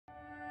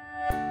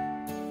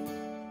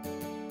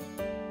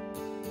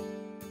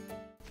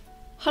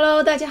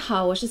Hello， 大家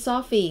好，我是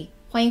Sophie，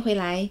 欢迎回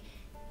来。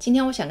今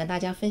天我想跟大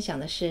家分享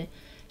的是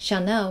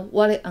Chanel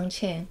Wallet on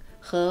Chain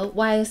和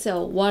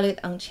YSL Wallet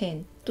on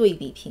Chain 对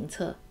比评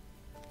测。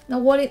那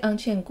Wallet on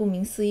Chain 顾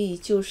名思义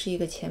就是一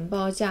个钱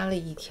包加了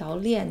一条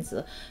链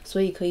子，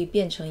所以可以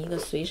变成一个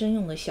随身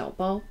用的小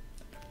包。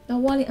那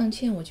Wallet on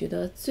Chain 我觉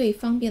得最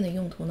方便的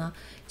用途呢，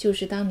就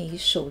是当你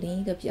手拎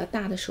一个比较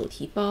大的手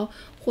提包，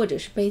或者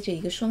是背着一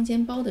个双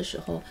肩包的时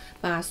候，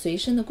把随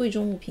身的贵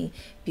重物品，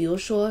比如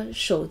说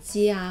手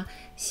机啊、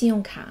信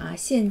用卡啊、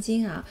现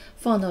金啊，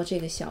放到这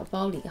个小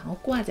包里，然后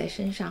挂在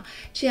身上，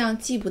这样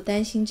既不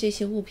担心这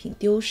些物品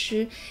丢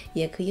失，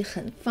也可以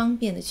很方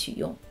便的取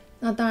用。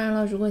那当然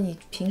了，如果你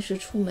平时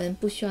出门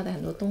不需要带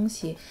很多东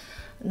西，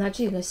那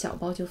这个小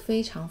包就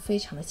非常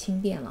的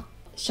轻便了。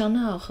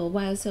Chanel 和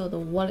YSL 的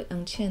Wallet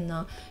on Chain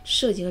呢，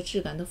设计和质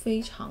感都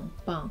非常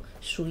棒，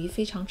属于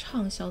非常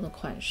畅销的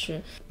款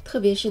式。特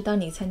别是当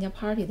你参加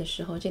party 的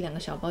时候，这两个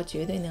小包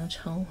绝对能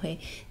成为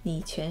你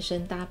全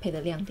身搭配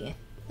的亮点。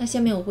那下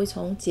面我会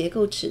从结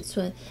构、尺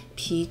寸、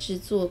皮质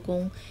做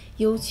工、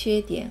优缺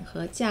点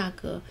和价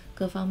格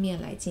各方面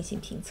来进行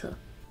评测。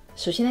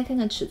首先来看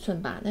看尺寸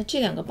吧。那这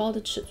两个包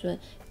的尺寸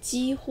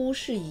几乎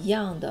是一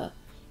样的，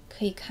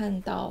可以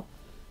看到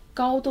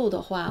高度的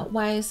话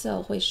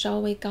YSL 会稍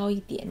微高一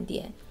点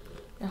点，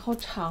然后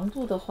长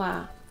度的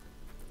话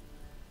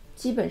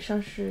基本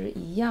上是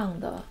一样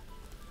的，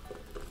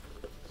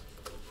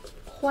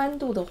宽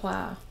度的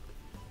话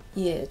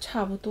也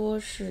差不多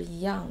是一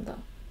样的。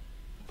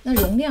那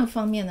容量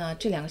方面呢，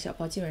这两个小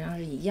包基本上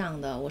是一样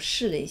的，我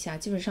试了一下，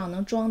基本上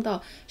能装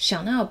到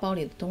Chanel 包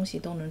里的东西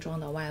都能装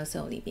到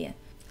YSL 里边。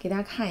给大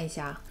家看一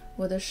下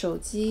我的手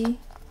机，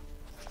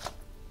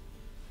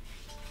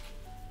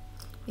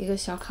一个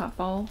小卡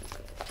包，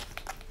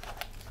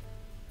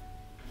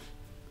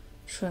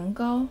唇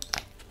膏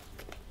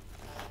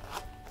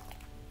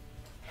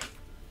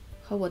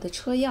和我的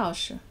车钥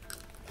匙。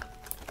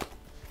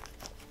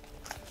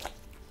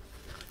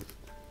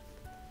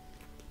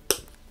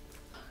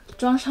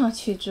装上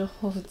去之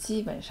后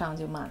基本上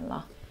就满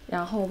了，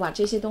然后把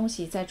这些东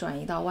西再转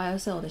移到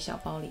YSL 的小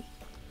包里，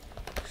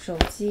手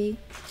机、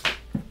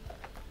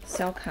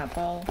小卡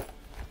包、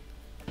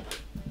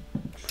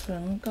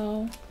唇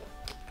膏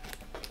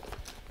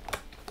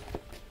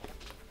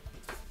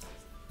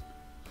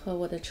和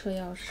我的车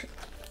钥匙。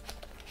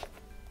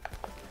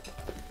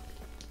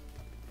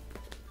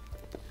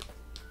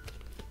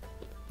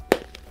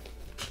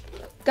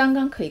刚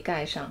刚可以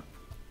盖上。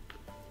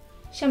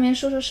下面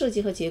说说设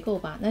计和结构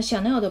吧。那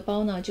Chanel的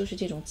包呢，就是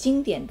这种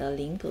经典的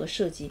菱格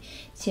设计，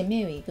前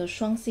面有一个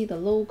双 C 的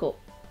logo，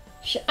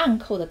 是暗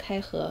扣的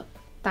开合。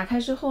打开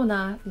之后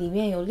呢，里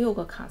面有6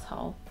个卡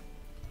槽，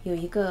有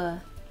一个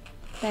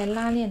带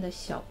拉链的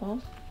小包，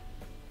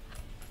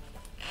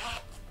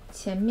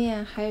前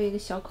面还有一个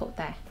小口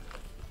袋，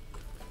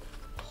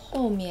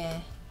后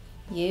面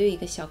也有一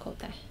个小口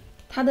袋。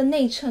它的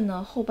内衬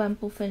呢，后半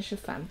部分是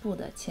帆布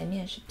的，前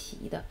面是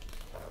皮的。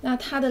那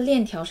它的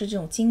链条是这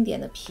种经典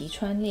的皮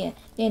穿链，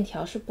链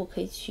条是不可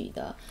以取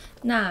的。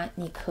那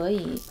你可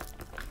以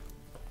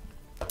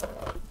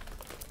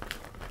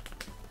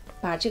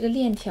把这个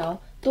链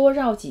条多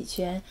绕几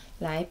圈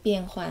来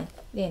变换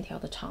链条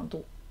的长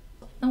度。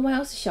那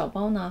YSL 小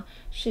包呢，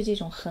是这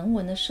种横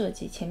纹的设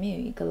计，前面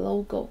有一个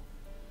logo。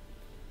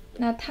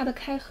那它的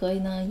开合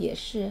呢，也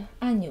是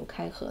按钮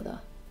开合的。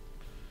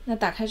那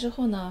打开之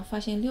后呢，发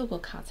现6个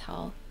卡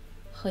槽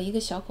和一个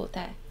小口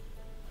袋。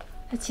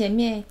它前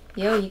面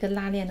也有一个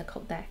拉链的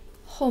口袋，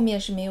后面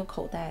是没有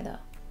口袋的。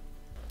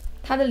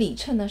它的里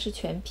衬呢是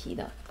全皮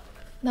的。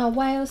那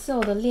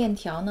YSL 的链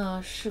条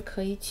呢是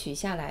可以取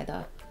下来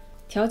的，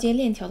调节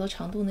链条的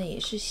长度呢也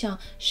是像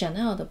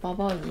Chanel 的包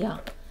包一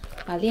样，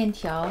把链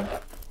条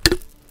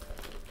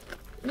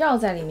绕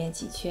在里面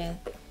几圈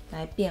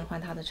来变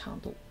换它的长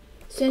度。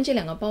虽然这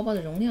两个包包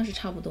的容量是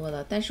差不多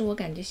的，但是我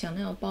感觉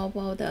Chanel包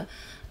包的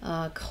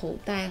口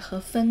袋和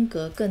分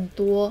隔更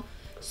多，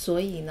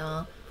所以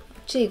呢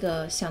这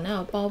个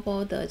Chanel包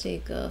包的这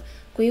个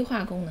规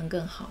划功能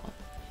更好。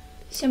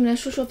下面来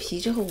说说皮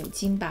质和五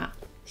金吧。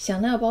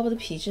Chanel包包的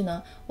皮质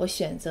呢，我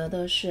选择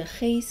的是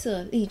黑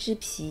色荔枝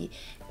皮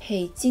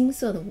配金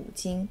色的五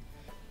金。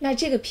那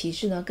这个皮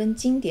质呢，跟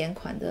经典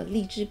款的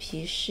荔枝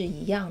皮是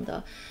一样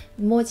的，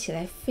摸起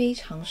来非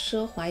常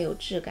奢华有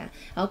质感，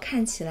然后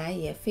看起来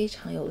也非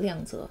常有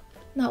亮泽。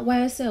那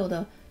YSL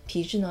的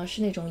皮质呢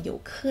是那种有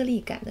颗粒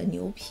感的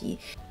牛皮，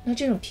那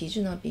这种皮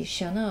质呢比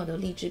Chanel 的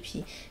荔枝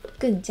皮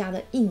更加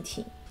的硬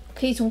挺。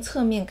可以从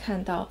侧面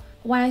看到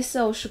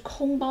YSL 是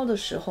空包的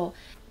时候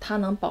它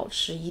能保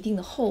持一定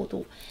的厚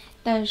度，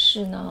但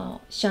是呢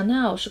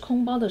Chanel 是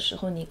空包的时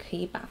候你可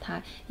以把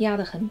它压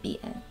得很扁。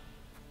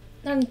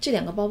那这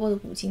两个包包的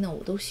五金呢，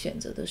我都选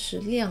择的是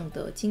亮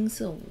的金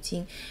色五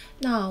金。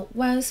那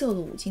YSL 的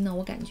五金呢，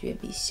我感觉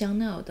比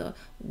Chanel 的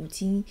五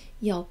金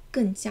要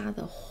更加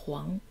的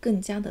黄，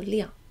更加的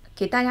亮。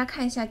给大家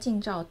看一下近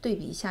照，对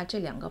比一下这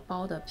两个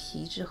包的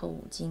皮质和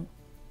五金。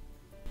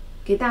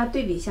给大家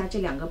对比一下这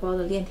两个包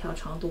的链条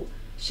长度，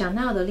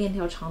 Chanel 的链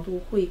条长度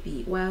会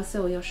比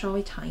YSL 要稍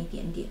微长一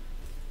点点。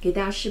给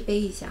大家试背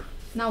一下，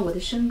那我的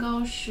身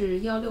高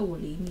是165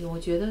厘米，我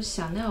觉得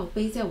Chanel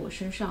背在我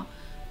身上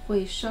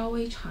会稍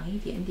微长一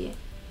点点。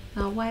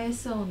那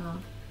YSL 呢，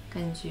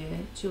感觉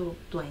就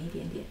短一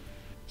点点。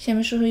下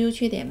面说说优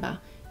缺点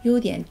吧。优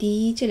点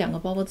第一，这两个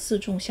包包的自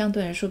重相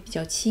对来说比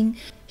较轻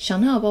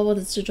，Chanel 包包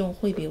的自重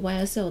会比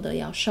YSL 的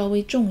要稍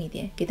微重一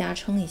点，给大家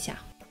称一下。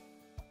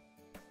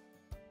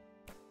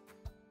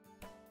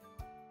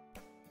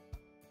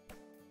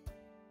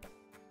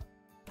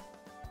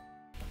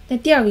那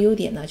第二个优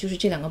点呢，就是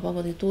这两个包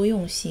包的多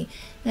用性。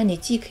那你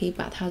既可以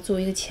把它作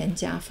为一个钱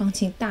夹放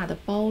进大的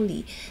包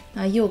里，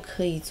那又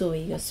可以作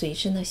为一个随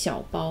身的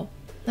小包。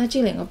那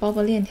这两个包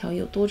包链条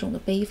有多种的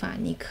背法，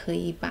你可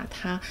以把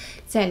它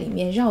在里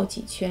面绕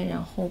几圈，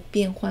然后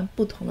变换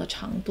不同的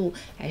长度，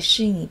来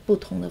适应你不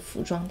同的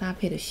服装搭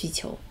配的需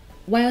求。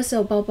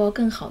YSL 包包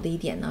更好的一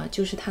点呢，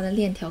就是它的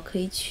链条可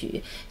以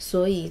取，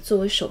所以作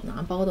为手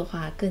拿包的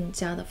话更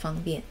加的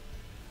方便。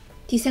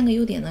第三个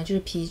优点呢，就是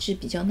皮质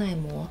比较耐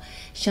磨。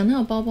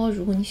Chanel 包包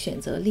如果你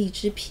选择荔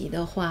枝皮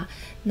的话，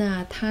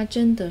那它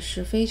真的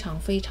是非常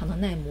非常的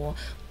耐磨。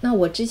那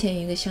我之前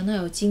有一个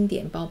Chanel经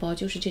典包包，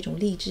就是这种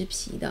荔枝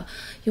皮的，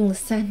用了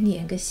3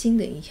年，跟新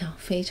的一样，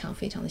非常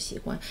非常的喜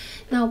欢。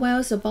那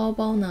YSL 包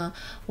包呢，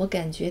我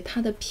感觉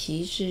它的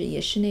皮质也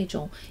是那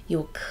种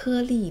有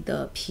颗粒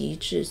的皮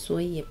质，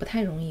所以也不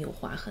太容易有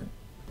划痕。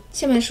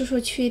下面说说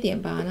缺点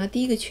吧。那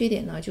第一个缺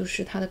点呢，就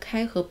是它的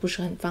开合不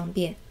是很方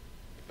便。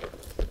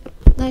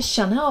那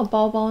Chanel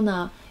包包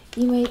呢，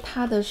因为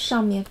它的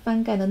上面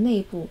翻盖的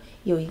内部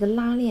有一个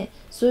拉链，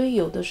所以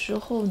有的时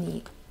候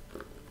你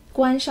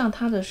关上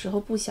它的时候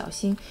不小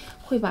心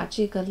会把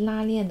这个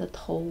拉链的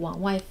头往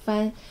外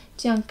翻，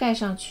这样盖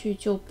上去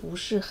就不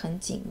是很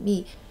紧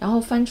密，然后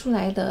翻出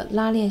来的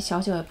拉链小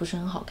小也不是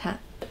很好看。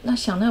那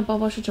Chanel包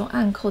包是这种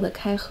暗扣的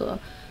开合，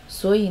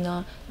所以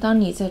呢，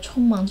当你在匆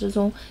忙之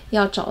中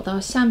要找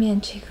到下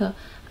面这个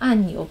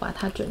按钮，把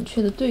它准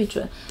确的对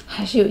准，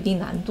还是有一定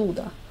难度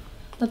的。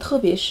那特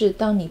别是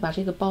当你把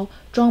这个包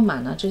装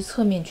满了，这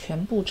侧面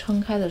全部撑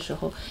开的时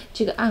候，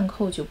这个暗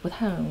扣就不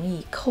太容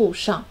易扣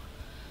上。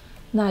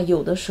那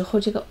有的时候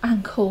这个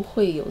暗扣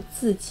会有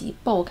自己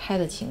爆开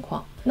的情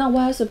况。那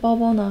YSL 包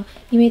包呢，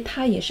因为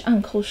它也是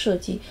暗扣设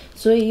计，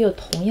所以也有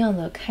同样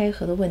的开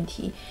合的问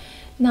题。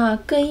那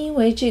更因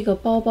为这个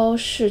包包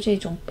是这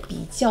种比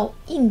较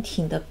硬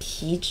挺的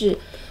皮质，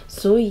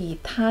所以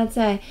它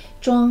在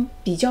装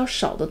比较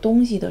少的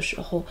东西的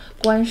时候，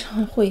关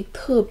上会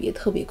特别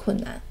困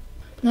难。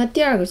那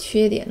第二个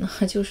缺点呢，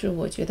就是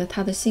我觉得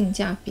它的性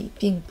价比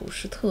并不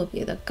是特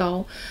别的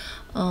高。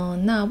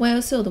那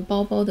YSL 的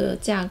包包的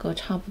价格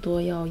差不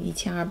多要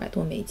1200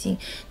多美金，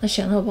那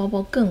Chanel包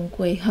包更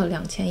贵，要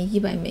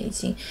2100美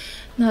金。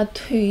那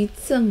对于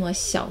这么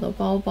小的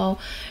包包，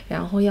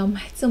然后要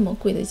买这么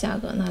贵的价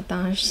格，那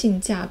当然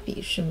性价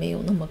比是没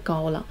有那么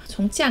高了。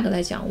从价格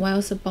来讲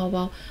 ，YSL 包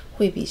包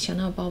会比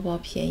Chanel包包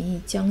便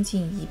宜将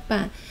近1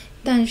半。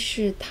但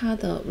是它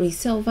的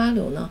resale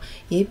value 呢，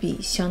也比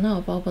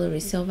Chanel包包的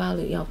resale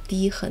value 要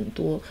低很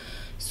多。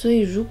所以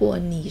如果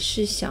你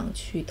是想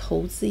去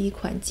投资一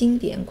款经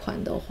典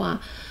款的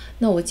话，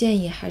那我建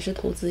议还是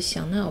投资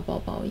Chanel包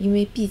包，因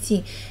为毕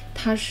竟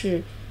它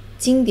是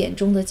经典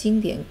中的经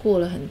典，过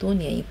了很多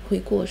年也不会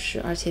过时，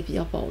而且比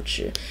较保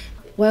值。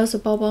YSL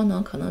包包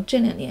呢，可能这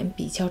2年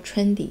比较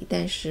trendy，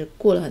但是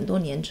过了很多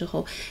年之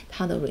后，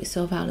它的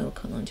resale value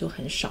可能就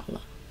很少了。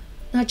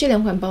那这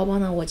2款包包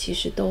呢，我其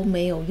实都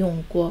没有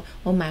用过，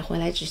我买回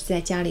来只是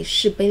在家里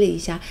试背了一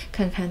下，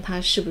看看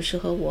它适不适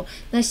合我。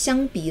那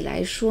相比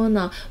来说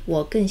呢，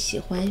我更喜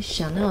欢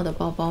Chanel的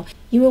包包，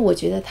因为我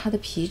觉得它的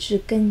皮质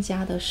更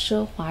加的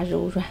奢华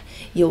柔软，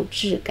有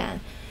质感。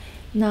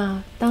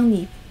那当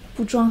你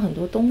不装很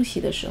多东西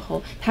的时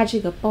候，它这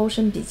个包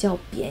身比较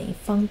扁，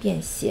方便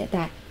携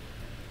带。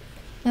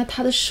那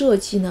它的设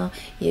计呢，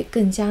也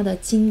更加的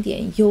经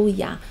典优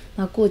雅，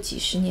那过几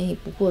十年也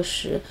不过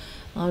时。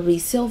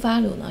resale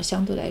value 呢，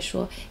相对来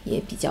说也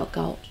比较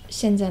高。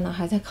现在呢，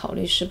还在考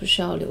虑是不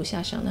是要留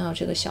下Chanel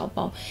这个小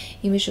包，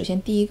因为首先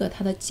第一个，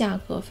它的价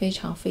格非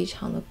常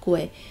的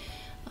贵，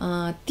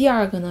第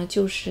二个呢，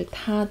就是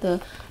它的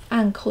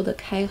暗扣的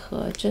开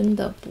合真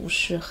的不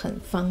是很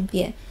方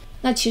便。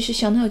那其实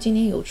Chanel今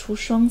年有出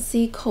双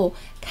C 扣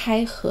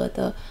开合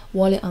的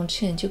Wallet on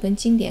Chain， 就跟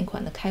经典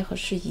款的开合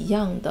是一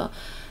样的。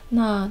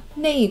那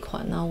一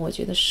款呢，我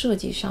觉得设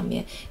计上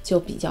面就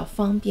比较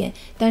方便，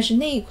但是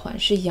那一款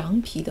是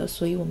羊皮的，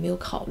所以我没有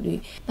考虑。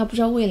那不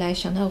知道未来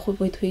Chanel会不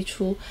会推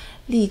出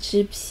荔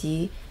枝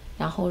皮，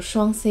然后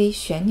双 C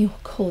旋钮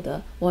扣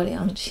的 Wallet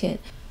on Chain？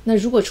 那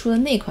如果出了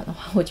那款的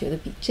话，我觉得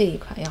比这一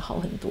款要好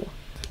很多。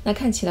那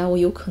看起来我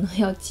有可能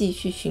要继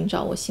续寻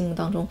找我心目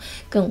当中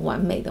更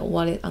完美的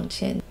Wallet on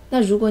Chain。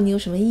那如果你有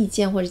什么意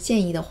见或者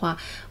建议的话，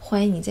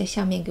欢迎你在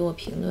下面给我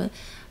评论，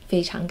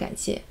非常感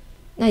谢。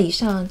那以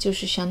上就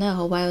是 Chanel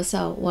和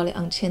YSL Wallet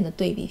on Chain 的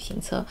对比评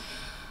测，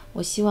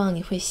我希望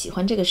你会喜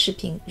欢这个视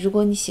频。如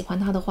果你喜欢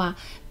它的话，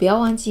不要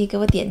忘记给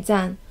我点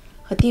赞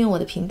和订阅我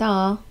的频道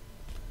哦。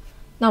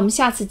那我们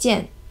下次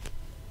见，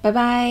拜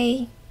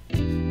拜。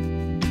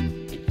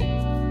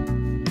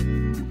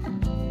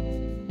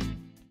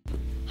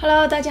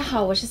Hello， 大家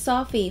好，我是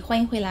Sophie， 欢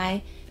迎回来。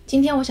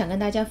今天我想跟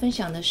大家分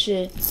享的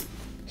是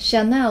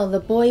Chanel The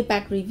Boy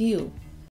Bag Review